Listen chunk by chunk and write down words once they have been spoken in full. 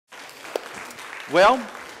Well,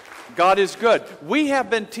 God is good. We have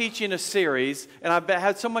been teaching a series, and I've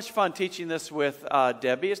had so much fun teaching this with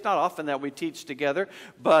Debbie. It's not often that we teach together,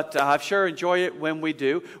 but I sure enjoy it when we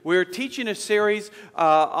do. We're teaching a series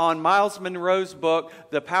on Miles Monroe's book,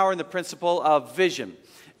 The Power and the Principle of Vision.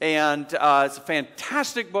 And it's a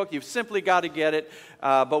fantastic book. You've simply got to get it.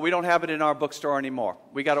 But we don't have it in our bookstore anymore.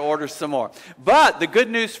 We got to order some more. But the good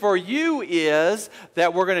news for you is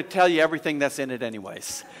that we're going to tell you everything that's in it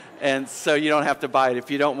anyways. And so you don't have to buy it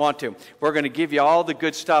if you don't want to. We're going to give you all the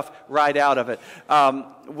good stuff right out of it. I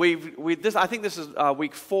think this is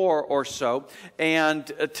week 4 or so. And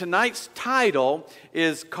tonight's title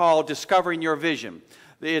is called Discovering Your Vision.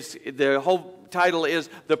 The whole title is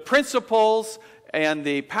The Principles and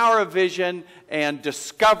the Power of Vision and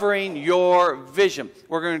Discovering Your Vision.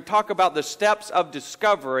 We're going to talk about the steps of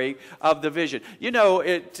discovery of the vision. You know,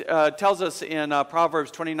 it tells us in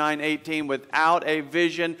Proverbs 29:18, without a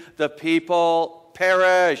vision, the people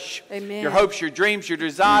perish. Amen. Your hopes, your dreams, your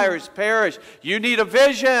desires perish. You need a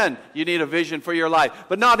vision. You need a vision for your life.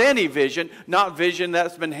 But not any vision. Not vision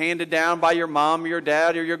that's been handed down by your mom or your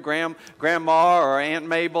dad or your grandma or Aunt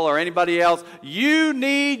Mabel or anybody else. You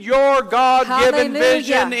need your God-given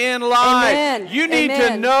vision in life. Amen. You need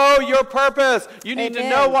to know your purpose. You need to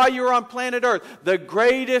know why you're on planet Earth. The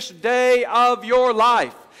greatest day of your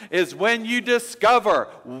life is when you discover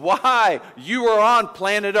why you are on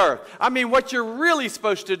planet Earth. I mean, what you're really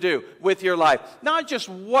supposed to do with your life. Not just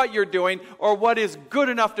what you're doing or what is good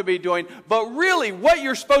enough to be doing, but really what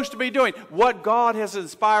you're supposed to be doing, what God has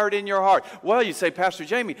inspired in your heart. Well, you say, Pastor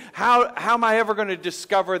Jamie, how am I ever going to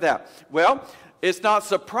discover that? Well, it's not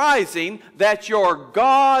surprising that your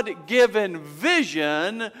God-given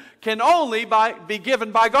vision can only be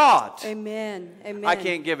given by God. Amen. Amen. I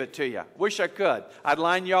can't give it to you. Wish I could. I'd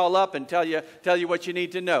line you all up and tell you what you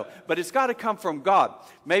need to know. But it's got to come from God.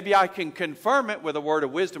 Maybe I can confirm it with a word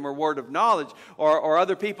of wisdom or word of knowledge, or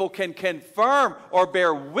other people can confirm or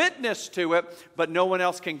bear witness to it, but no one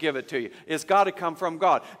else can give it to you. It's got to come from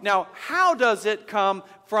God. Now, how does it come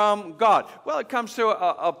from God? Well, it comes through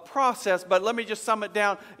a process, but let me just sum it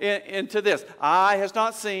down into this. Eye has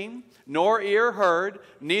not seen, nor ear heard,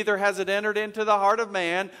 neither has it entered into the heart of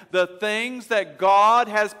man, the things that God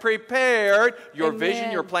has prepared, your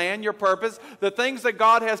vision, your plan, your purpose, the things that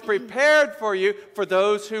God has prepared for you, for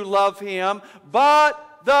those who love Him,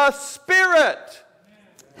 but the Spirit.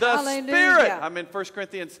 The Spirit. I'm in 1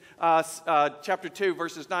 Corinthians chapter 2,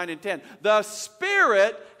 verses 9 and 10. The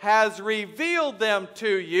Spirit has revealed them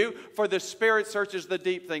to you, for the Spirit searches the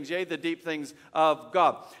deep things, yea, the deep things of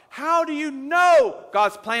God. How do you know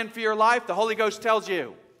God's plan for your life? The Holy Ghost tells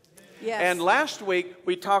you. Yes. And last week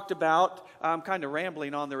we talked about, I'm kind of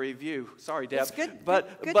rambling on the review. Sorry, Deb. It's good.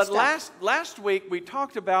 But good stuff. last week we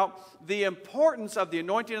talked about the importance of the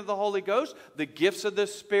anointing of the Holy Ghost, the gifts of the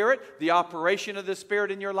Spirit, the operation of the Spirit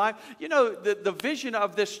in your life. You know, the vision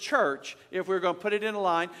of this church, if we're going to put it in a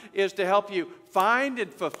line, is to help you find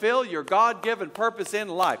and fulfill your God-given purpose in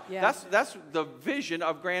life. Yeah. That's the vision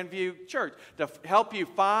of Grandview Church, to help you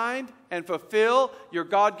find and fulfill your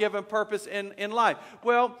God-given purpose in life.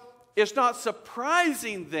 Well, it's not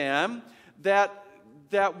surprising then that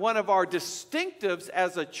one of our distinctives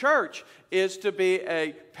as a church is to be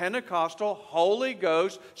a Pentecostal, Holy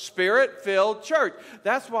Ghost, Spirit-filled church.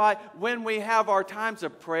 That's why when we have our times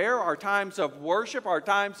of prayer, our times of worship, our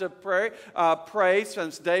times of praise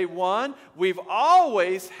since day one, we've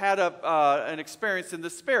always had an experience in the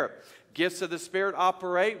Spirit. Gifts of the Spirit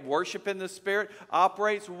operate. Worship in the Spirit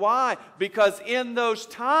operates. Why? Because in those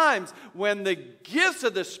times when the gifts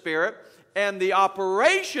of the Spirit and the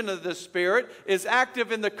operation of the Spirit is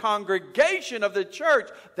active in the congregation of the church,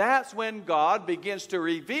 that's when God begins to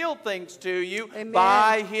reveal things to you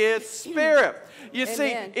by His Spirit. You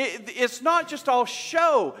see, it's not just all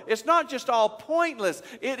show. It's not just all pointless.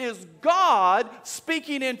 It is God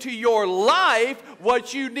speaking into your life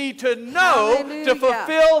what you need to know to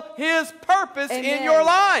fulfill His purpose in your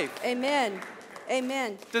life. Amen.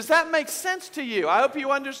 Amen. Does that make sense to you? I hope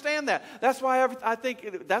you understand that. That's why I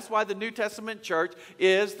think that's why the New Testament church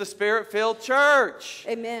is the Spirit-filled church.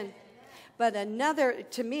 Amen. But another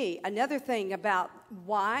thing about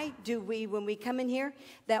why do we, when we come in here,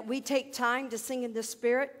 that we take time to sing in the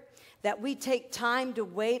Spirit, that we take time to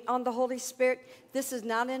wait on the Holy Spirit. This is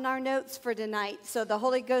not in our notes for tonight, so the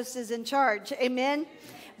Holy Ghost is in charge. Amen.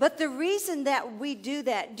 But the reason that we do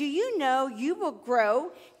that, do you know you will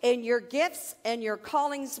grow in your gifts and your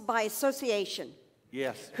callings by association?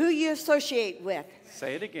 Yes. Who you associate with.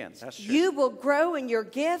 Say it again. That's true. You will grow in your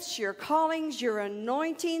gifts, your callings, your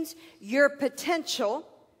anointings, your potential.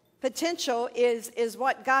 Potential is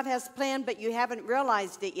what God has planned, but you haven't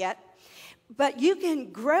realized it yet. But you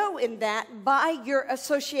can grow in that by your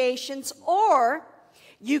associations, or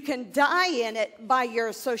you can die in it by your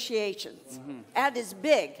associations. That is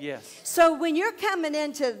big. Yes. So when you're coming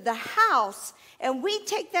into the house, and we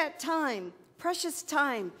take that time, precious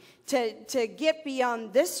time, to get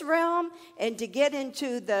beyond this realm and to get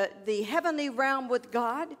into the heavenly realm with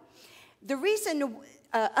God, the reason,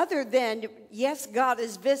 other than, yes, God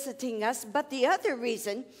is visiting us, but the other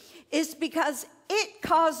reason is because it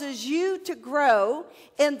causes you to grow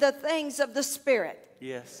in the things of the Spirit.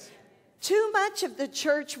 Yes. Too much of the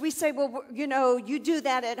church, we say, well, you know, you do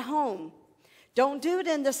that at home. Don't do it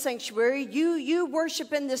in the sanctuary. You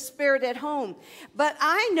worship in the Spirit at home. But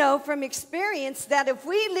I know from experience that if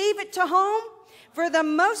we leave it to home, for the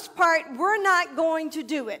most part, we're not going to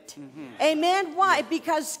do it. Amen? Why?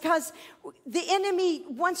 Because the enemy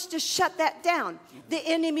wants to shut that down. The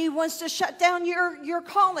enemy wants to shut down your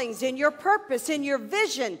callings and your purpose and your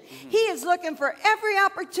vision. He is looking for every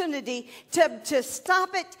opportunity to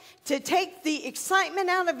stop it, to take the excitement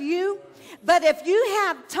out of you. But if you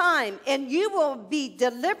have time and you will be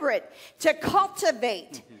deliberate to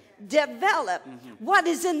cultivate, develop what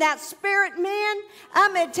is in that spirit, man,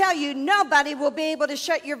 I'm going to tell you, nobody will be able to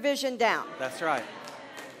shut your vision down. That's right.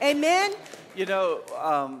 Amen? You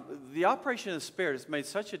know, the operation of the Spirit has made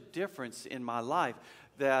such a difference in my life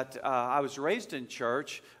that I was raised in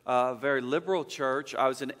church, a very liberal church. I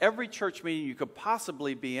was in every church meeting you could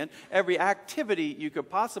possibly be in, every activity you could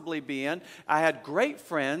possibly be in. I had great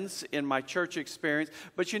friends in my church experience.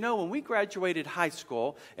 But you know, when we graduated high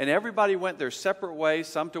school and everybody went their separate ways,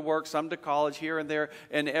 some to work, some to college, here and there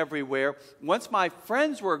and everywhere, once my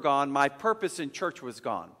friends were gone, my purpose in church was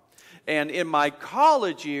gone. And in my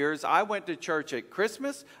college years, I went to church at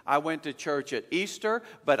Christmas, I went to church at Easter,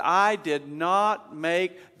 but I did not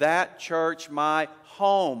make that church my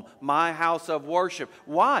home, my house of worship.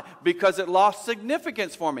 Why? Because it lost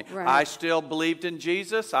significance for me. Right. I still believed in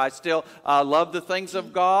Jesus. I still loved the things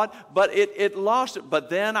of God, but it lost it. But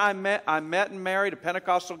then I met and married a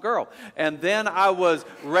Pentecostal girl, and then I was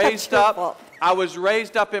raised up. I was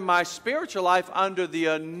raised up in my spiritual life under the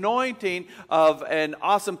anointing of an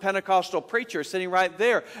awesome Pentecostal preacher sitting right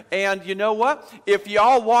there. And you know what? If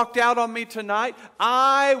y'all walked out on me tonight,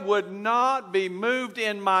 I would not be moved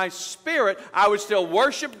in my spirit. I would still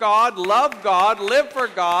worship God, love God, live for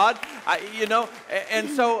God. And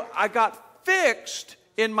so I got fixed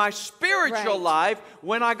in my spiritual life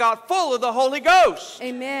when I got full of the Holy Ghost.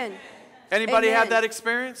 Amen. Anybody Amen. have that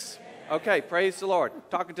experience? Okay, praise the Lord.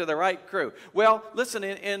 Talking to the right crew. Well, listen,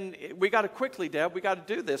 we got to quickly, Deb, we got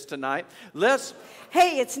to do this tonight.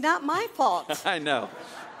 Hey, it's not my fault. I know.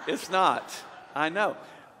 It's not. I know.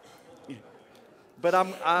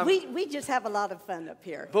 But we just have a lot of fun up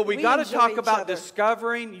here. But we got to talk about other.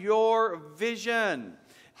 Discovering your vision.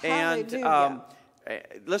 Hallelujah. And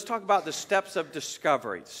let's talk about the steps of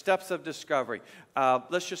discovery. Steps of discovery.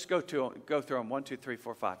 Let's just go through them. 1, 2, 3,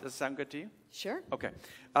 4, 5. Does that sound good to you? Sure. Okay.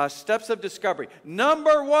 Steps of discovery.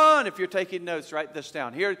 Number 1, if you're taking notes, write this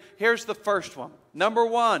down. Here's the first one. Number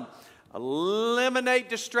 1, eliminate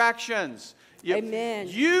distractions. Amen.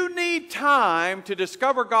 You need time to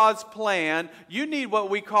discover God's plan. You need what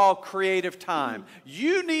we call creative time.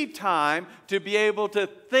 You need time to be able to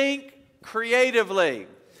think creatively.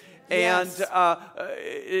 Yes.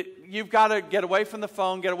 And you've got to get away from the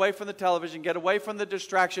phone, get away from the television, get away from the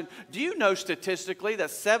distraction. Do you know statistically that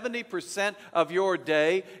 70% of your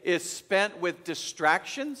day is spent with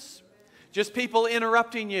distractions? Just people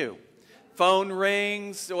interrupting you. Phone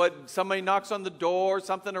rings, somebody knocks on the door,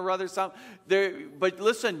 something or other. But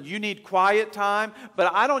listen, you need quiet time.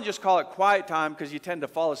 But I don't just call it quiet time because you tend to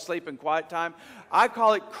fall asleep in quiet time. I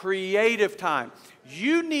call it creative time.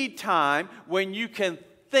 You need time when you can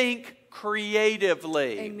think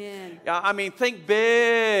creatively. Amen. I mean, think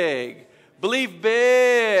big. Believe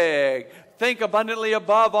big. Think abundantly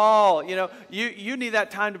above all. You know, you need that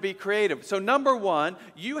time to be creative. So number 1,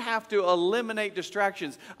 you have to eliminate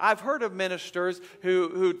distractions. I've heard of ministers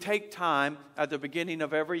who take time at the beginning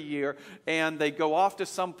of every year and they go off to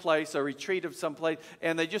some place, a retreat of some place,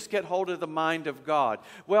 and they just get hold of the mind of God.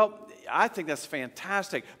 Well, I think that's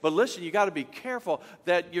fantastic. But listen, you got to be careful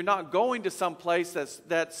that you're not going to some place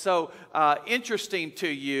that's so interesting to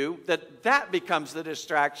you that becomes the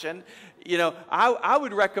distraction. You know, I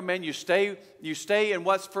would recommend you stay in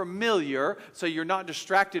what's familiar so you're not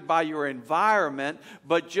distracted by your environment,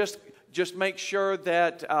 but just make sure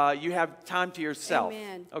that you have time to yourself.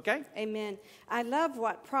 Amen. Okay? Amen. I love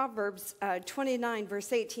what Proverbs 29,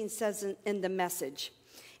 verse 18 says in the Message.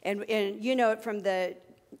 And you know it from the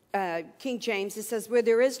King James, it says, where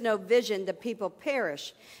there is no vision, the people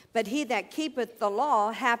perish. But he that keepeth the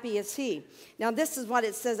law, happy is he. Now, this is what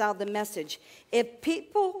it says out of the Message. If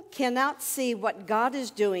people cannot see what God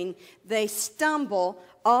is doing, they stumble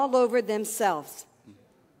all over themselves.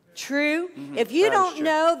 True. Mm-hmm. If you don't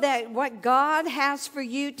know that what God has for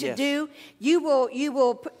you to do, you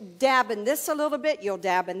will dab in this a little bit, you'll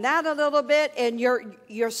dab in that a little bit, and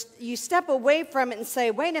you step away from it and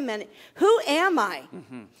say, wait a minute, who am I?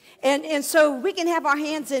 Mm-hmm. And so we can have our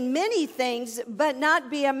hands in many things, but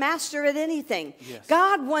not be a master at anything. Yes.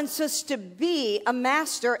 God wants us to be a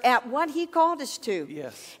master at what he called us to.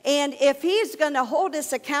 Yes. And if he's going to hold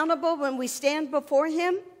us accountable when we stand before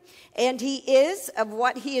him, and he is, of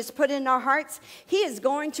what he has put in our hearts, he is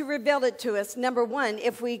going to reveal it to us, number one,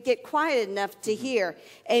 if we get quiet enough to hear.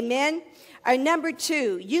 Amen? Or number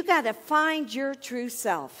two, you got to find your true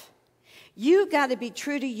self. You got to be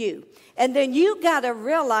true to you. And then you got to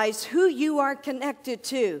realize who you are connected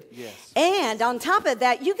to. Yes. And on top of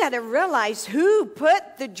that, you got to realize who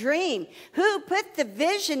put the dream, who put the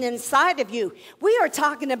vision inside of you. We are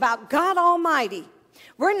talking about God Almighty.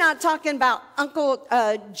 We're not talking about Uncle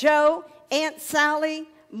Joe, Aunt Sally,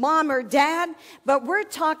 Mom or Dad, but we're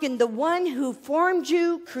talking the one who formed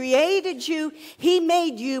you, created you. He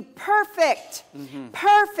made you perfect,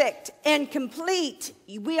 perfect and complete.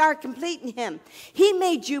 We are complete in him. He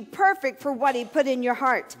made you perfect for what he put in your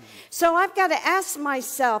heart. So I've got to ask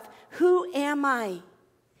myself, who am I?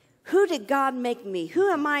 Who did God make me?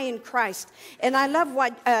 Who am I in Christ? And I love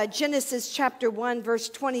what Genesis chapter 1, verse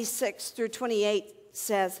 26 through 28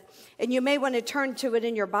 says. And you may want to turn to it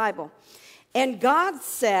in your Bible. And God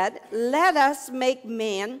said, let us make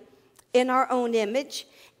man in our own image,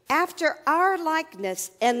 after our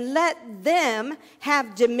likeness, and let them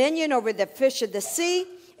have dominion over the fish of the sea,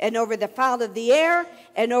 and over the fowl of the air,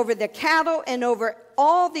 and over the cattle, and over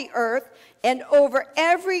all the earth, and over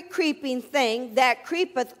every creeping thing that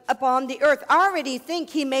creepeth upon the earth. I already think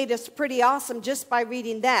he made us pretty awesome just by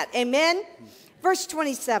reading that. Amen? Verse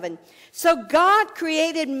 27. So God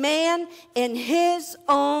created man in his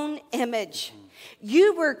own image.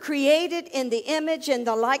 You were created in the image and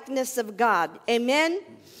the likeness of God. Amen?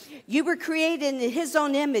 You were created in his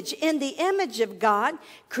own image. In the image of God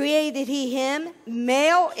created he him,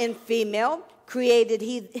 male and female, created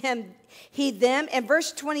he them. And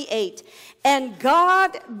verse 28. And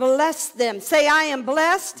God blessed them. Say, I am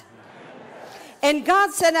blessed. And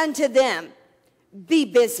God said unto them, be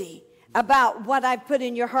busy about what I put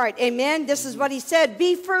in your heart. Amen. This is what he said.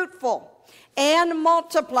 Be fruitful and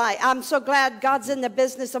multiply. I'm so glad God's in the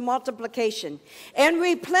business of multiplication. And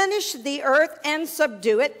replenish the earth and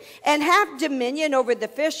subdue it, and have dominion over the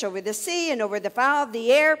fish, over the sea, and over the fowl of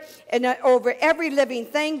the air, and over every living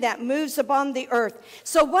thing that moves upon the earth.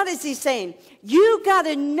 So what is he saying? You got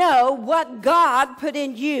to know what God put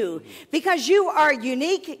in you, because you are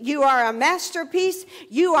unique. You are a masterpiece.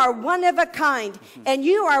 You are one of a kind, and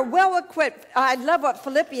you are well equipped. I love what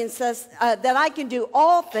Philippians says, that I can do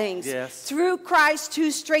all things through Christ who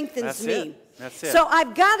strengthens me. That's it. So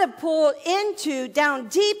I've got to pull down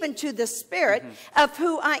deep into the spirit of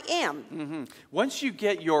who I am. Once you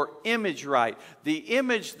get your image right, the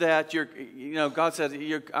image that God said,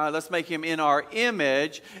 let's make him in our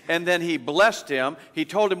image, and then he blessed him. He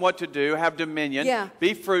told him what to do, have dominion,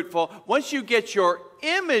 be fruitful. Once you get your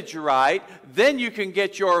image right, then you can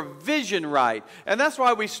get your vision right. And that's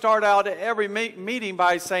why we start out every meeting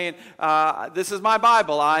by saying, this is my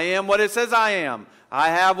Bible. I am what it says I am. I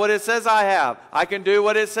have what it says I have. I can do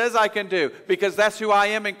what it says I can do, because that's who I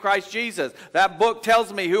am in Christ Jesus. That book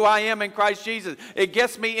tells me who I am in Christ Jesus. It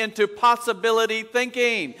gets me into possibility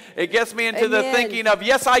thinking. It gets me into the thinking of,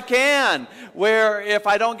 yes, I can. Where if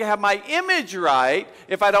I don't have my image right,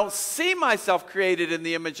 if I don't see myself created in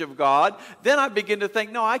the image of God, then I begin to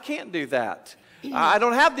think, no, I can't do that. I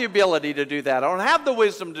don't have the ability to do that. I don't have the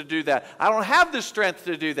wisdom to do that. I don't have the strength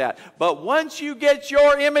to do that. But once you get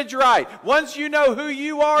your image right, once you know who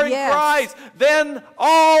you are in Christ, then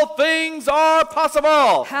all things are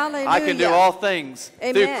possible. Hallelujah. I can do all things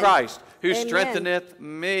through Christ who strengtheneth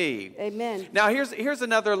me. Amen. Now, here's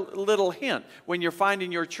another little hint. When you're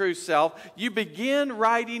finding your true self, you begin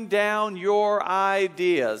writing down your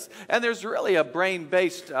ideas. And there's really a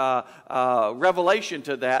brain-based revelation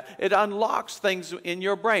to that. It unlocks things in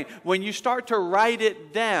your brain. When you start to write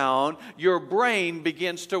it down, your brain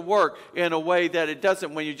begins to work in a way that it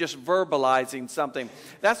doesn't when you're just verbalizing something.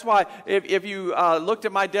 That's why if you looked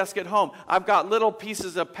at my desk at home, I've got little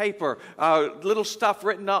pieces of paper, little stuff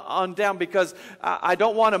written on down, because I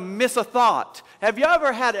don't want to miss a thought. Have you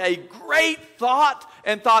ever had a great thought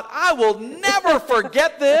and thought, I will never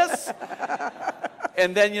forget this?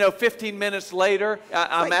 And then, 15 minutes later,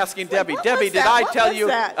 I'm asking Debbie, what Debbie, was did that? I What tell was you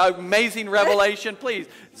that? amazing revelation? Please.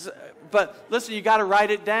 But listen, you got to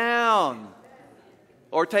write it down.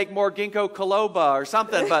 Or take more ginkgo biloba or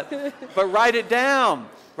something. But write it down.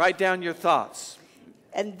 Write down your thoughts.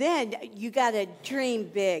 And then you got to dream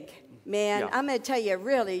big, man. Yeah. I'm going to tell you,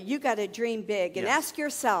 really, you got to dream big and Yes. ask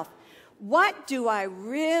yourself, what do I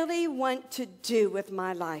really want to do with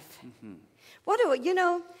my life? What do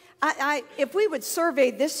if we would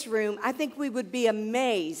survey this room, I think we would be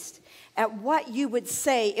amazed at what you would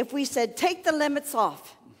say if we said, take the limits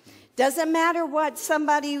off. Doesn't matter what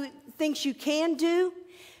somebody thinks you can do.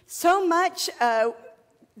 So much,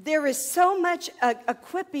 there is so much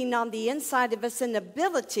equipping on the inside of us and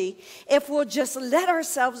ability if we'll just let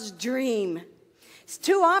ourselves dream.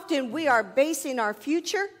 Too often we are basing our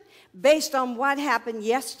future based on what happened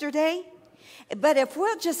yesterday. But if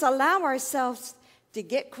we'll just allow ourselves to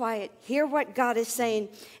get quiet, hear what God is saying,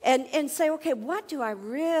 and say, okay, what do I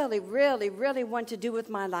really, really, really want to do with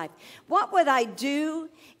my life? What would I do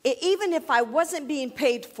even if I wasn't being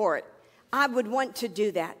paid for it? I would want to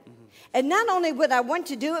do that. And not only would I want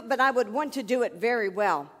to do it, but I would want to do it very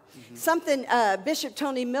well. Something Bishop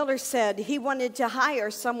Tony Miller said, he wanted to hire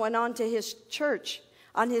someone onto his church,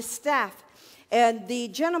 on his staff. And the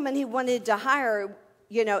gentleman he wanted to hire,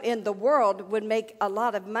 in the world would make a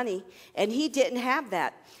lot of money. And he didn't have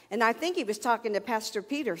that. And I think he was talking to Pastor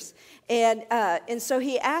Peters. And so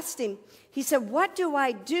he asked him, he said, what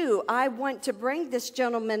do? I want to bring this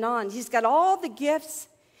gentleman on. He's got all the gifts.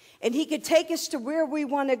 And he could take us to where we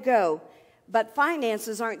want to go. But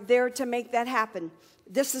finances aren't there to make that happen.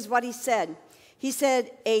 This is what he said. He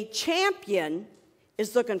said, a champion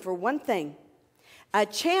is looking for one thing. A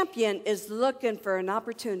champion is looking for an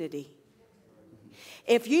opportunity.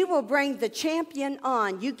 If you will bring the champion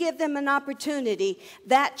on, you give them an opportunity,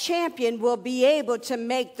 that champion will be able to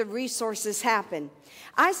make the resources happen.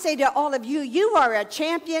 I say to all of you, you are a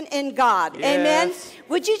champion in God. Yes. Amen?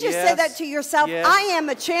 Would you just say that to yourself? Yes. I am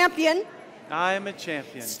a champion. I am a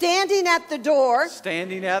champion. Standing at the door.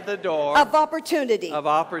 Standing at the door. Of opportunity. Of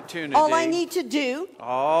opportunity. All I need to do.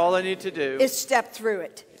 All I need to do. Is step through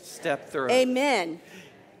it. Step through it. Amen.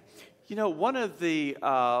 One of the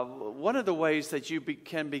ways that you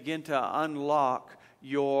can begin to unlock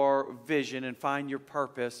your vision and find your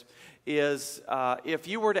purpose is if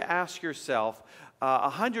you were to ask yourself,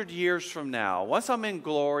 100 years from now, once I'm in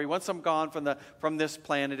glory, once I'm gone from this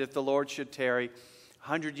planet, if the Lord should tarry,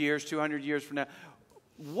 100 years, 200 years from now,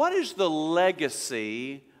 what is the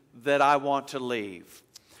legacy that I want to leave?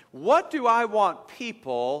 What do I want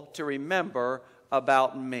people to remember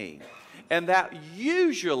about me? And that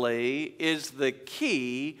usually is the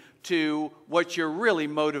key to what you're really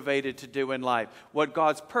motivated to do in life, what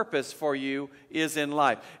God's purpose for you is in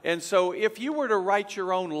life. And so if you were to write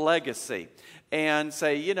your own legacy and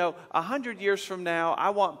say, 100 years from now,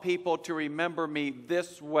 I want people to remember me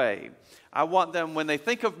this way. I want them, when they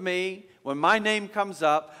think of me, when my name comes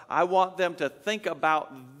up, I want them to think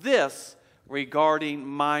about this regarding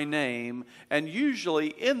my name. And usually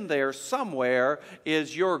in there somewhere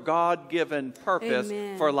is your God-given purpose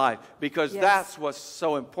Amen. For life, because Yes. that's what's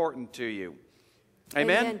so important to you.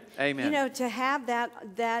 Amen? Amen. To have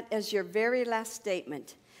that as your very last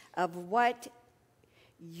statement of what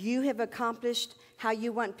you have accomplished, how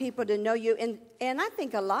you want people to know you. And I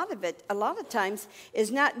think a lot of times,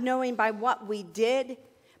 is not knowing by what we did,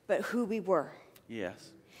 but who we were.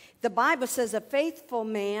 Yes. The Bible says a faithful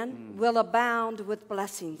man will abound with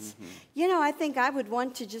blessings. I think I would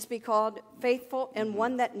want to just be called faithful and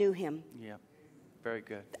one that knew him. Yeah. Very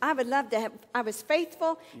good. I would love to have, I was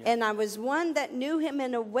faithful and I was one that knew him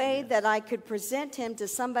in a way that I could present him to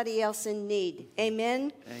somebody else in need.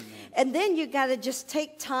 Amen? Amen. And then you got to just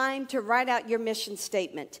take time to write out your mission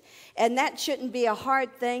statement. And that shouldn't be a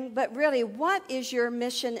hard thing, but really, what is your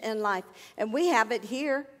mission in life? And we have it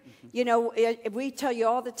here. We tell you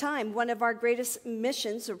all the time, one of our greatest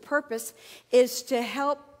missions or purpose is to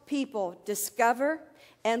help people discover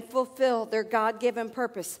and fulfill their God-given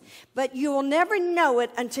purpose. But you will never know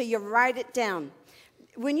it until you write it down.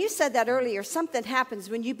 When you said that earlier, something happens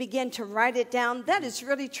when you begin to write it down. That is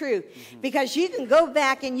really true. Because you can go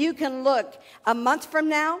back and you can look a month from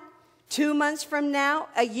now, 2 months from now,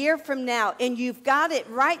 a year from now, and you've got it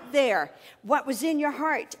right there, what was in your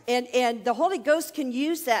heart. And the Holy Ghost can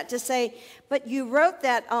use that to say, but you wrote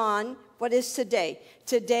that on, what is today?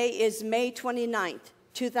 Today is May 29th.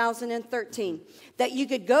 2013, that you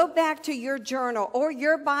could go back to your journal or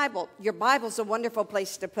your Bible. Your Bible's a wonderful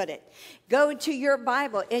place to put it. Go to your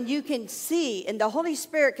Bible and you can see, and the Holy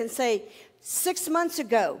Spirit can say, 6 months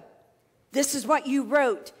ago, this is what you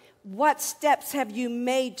wrote. what steps have you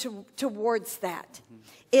made towards that?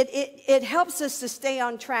 It helps us to stay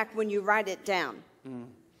on track when you write it down.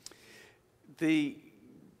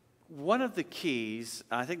 One of the keys,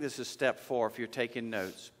 I think this is step 4 if you're taking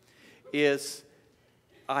notes, is,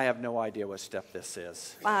 I have no idea what step this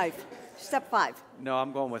is. 5. Step 5. No,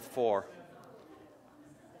 I'm going with 4.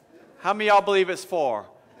 How many of y'all believe it's 4?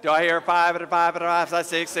 Do I hear 5 and 5 and 5, 6,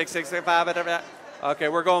 6, 6, 6, 5 and 5? Okay,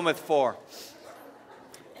 we're going with 4.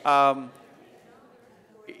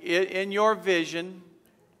 In your vision,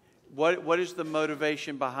 what is the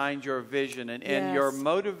motivation behind your vision? And Yes. your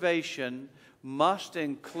motivation must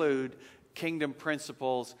include kingdom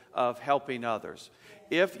principles of helping others.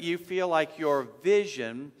 If you feel like your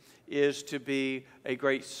vision is to be a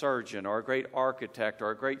great surgeon or a great architect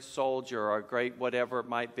or a great soldier or a great whatever it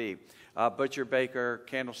might be, butcher, baker,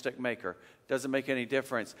 candlestick maker, doesn't make any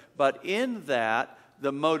difference. But in that,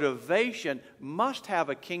 the motivation must have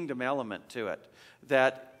a kingdom element to it.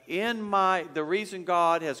 That the reason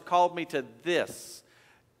God has called me to this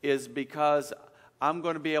is because I'm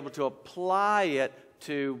going to be able to apply it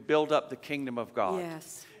to build up the kingdom of God.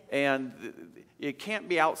 Yes. And it can't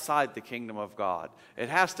be outside the kingdom of God. It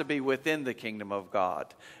has to be within the kingdom of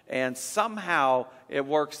God. And somehow it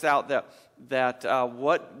works out that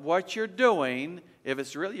what you're doing, if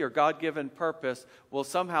it's really your God-given purpose, will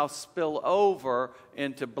somehow spill over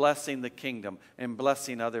into blessing the kingdom and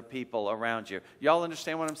blessing other people around you. Y'all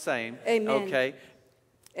understand what I'm saying? Amen. Okay.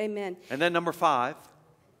 Amen. And then number 5.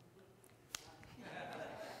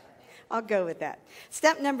 I'll go with that.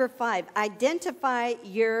 Step number 5, identify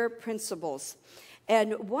your principles.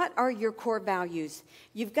 And what are your core values?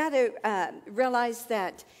 You've got to realize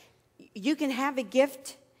that you can have a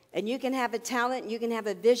gift and you can have a talent and you can have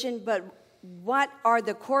a vision, but what are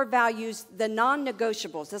the core values, the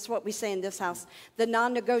non-negotiables? That's what we say in this house, the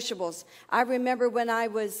non-negotiables. I remember when I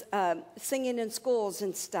was singing in schools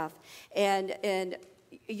and stuff, and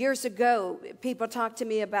years ago, people talked to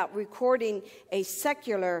me about recording a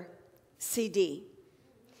secular CD,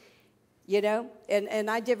 you know, and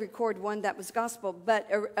I did record one that was gospel, but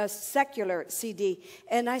a secular CD.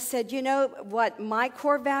 And I said, you know what my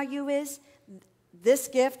core value is? This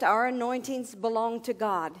gift, our anointings belong to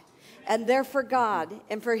God. And they're for God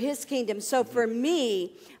and for His kingdom. So for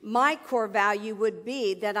me, my core value would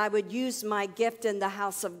be that I would use my gift in the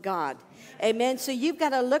house of God. Amen. So you've got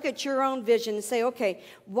to look at your own vision and say, okay,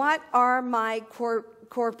 what are my core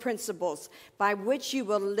principles by which you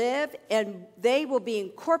will live, and they will be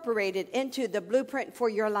incorporated into the blueprint for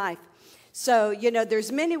your life. So, you know,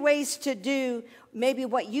 there's many ways to do maybe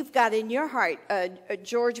what you've got in your heart,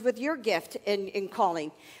 George, with your gift in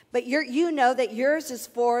calling. But you know that yours is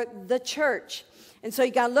for the church. And so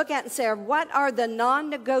you got to look at and say, what are the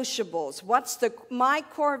non-negotiables? What's my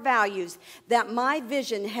core values that my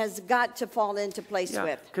vision has got to fall into place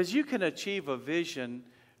with? Because you can achieve a vision,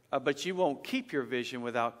 but you won't keep your vision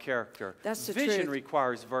without character. That's the Vision truth.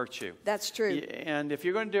 requires virtue. That's true. And if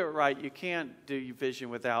you're going to do it right, you can't do your vision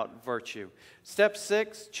without virtue. Step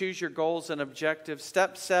 6, choose your goals and objectives.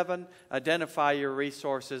 Step 7, identify your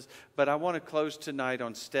resources. But I want to close tonight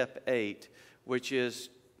on step 8, which is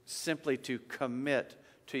simply to commit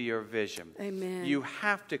to your vision. Amen. You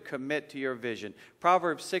have to commit to your vision.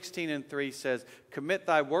 Proverbs 16:3 says, "Commit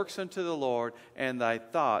thy works unto the Lord, and thy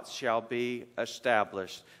thoughts shall be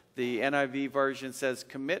established." The NIV version says,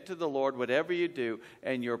 "Commit to the Lord whatever you do,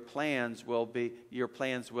 and your plans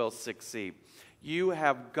will succeed." You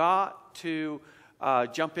have got to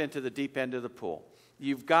jump into the deep end of the pool.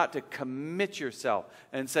 You've got to commit yourself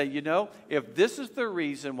and say, you know, if this is the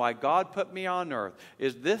reason why God put me on earth,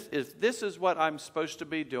 if this is what I'm supposed to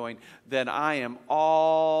be doing, then I am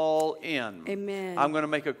all in. Amen. I'm going to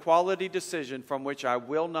make a quality decision from which I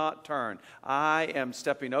will not turn. I am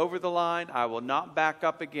stepping over the line. I will not back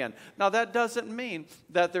up again. Now, that doesn't mean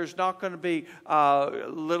that there's not going to be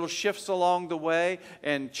little shifts along the way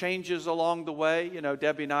and changes along the way. You know,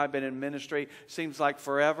 Debbie and I have been in ministry, seems like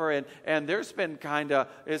forever, and there's been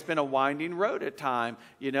it's been a winding road at time,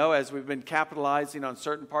 you know, as we've been capitalizing on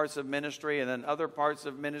certain parts of ministry and then other parts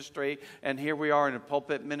of ministry, and here we are in a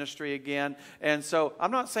pulpit ministry again. And so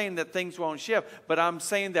I'm not saying that things won't shift, but I'm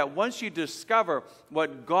saying that once you discover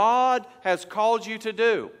what God has called you to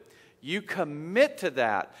do, you commit to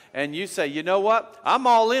that, and you say, you know what? I'm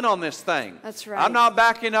all in on this thing. That's right. I'm not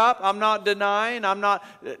backing up. I'm not denying. I'm not.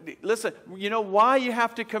 Listen, you know why you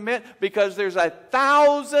have to commit? Because there's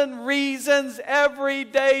 1,000 reasons every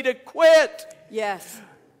day to quit. Yes.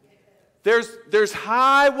 There's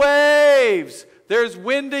high waves. there's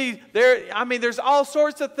windy, there's all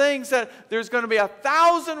sorts of things that there's going to be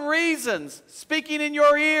 1,000 reasons speaking in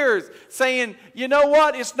your ears saying, you know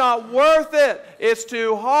what, it's not worth it. It's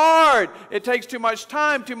too hard. It takes too much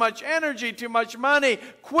time, too much energy, too much money.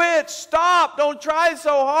 Quit, stop, don't try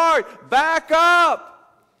so hard. Back up.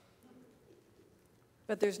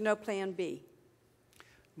 But there's no plan B.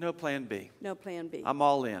 No plan B. No plan B. I'm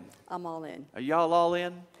all in. I'm all in. Are y'all all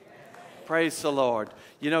in? Praise the Lord.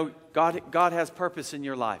 You know, God has purpose in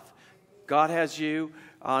your life. God has you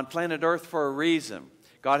on planet Earth for a reason.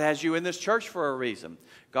 God has you in this church for a reason.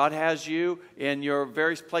 God has you in your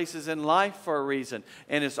various places in life for a reason.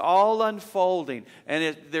 And it's all unfolding.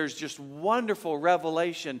 And there's just wonderful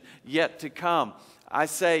revelation yet to come. I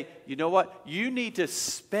say, you know what? You need to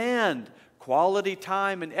spend quality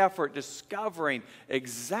time and effort discovering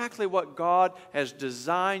exactly what God has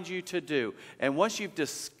designed you to do. And once you've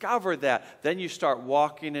discovered that, then you start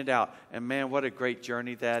walking it out. And man, what a great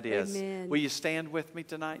journey that is. Amen. Will you stand with me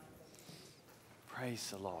tonight? Praise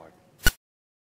the Lord.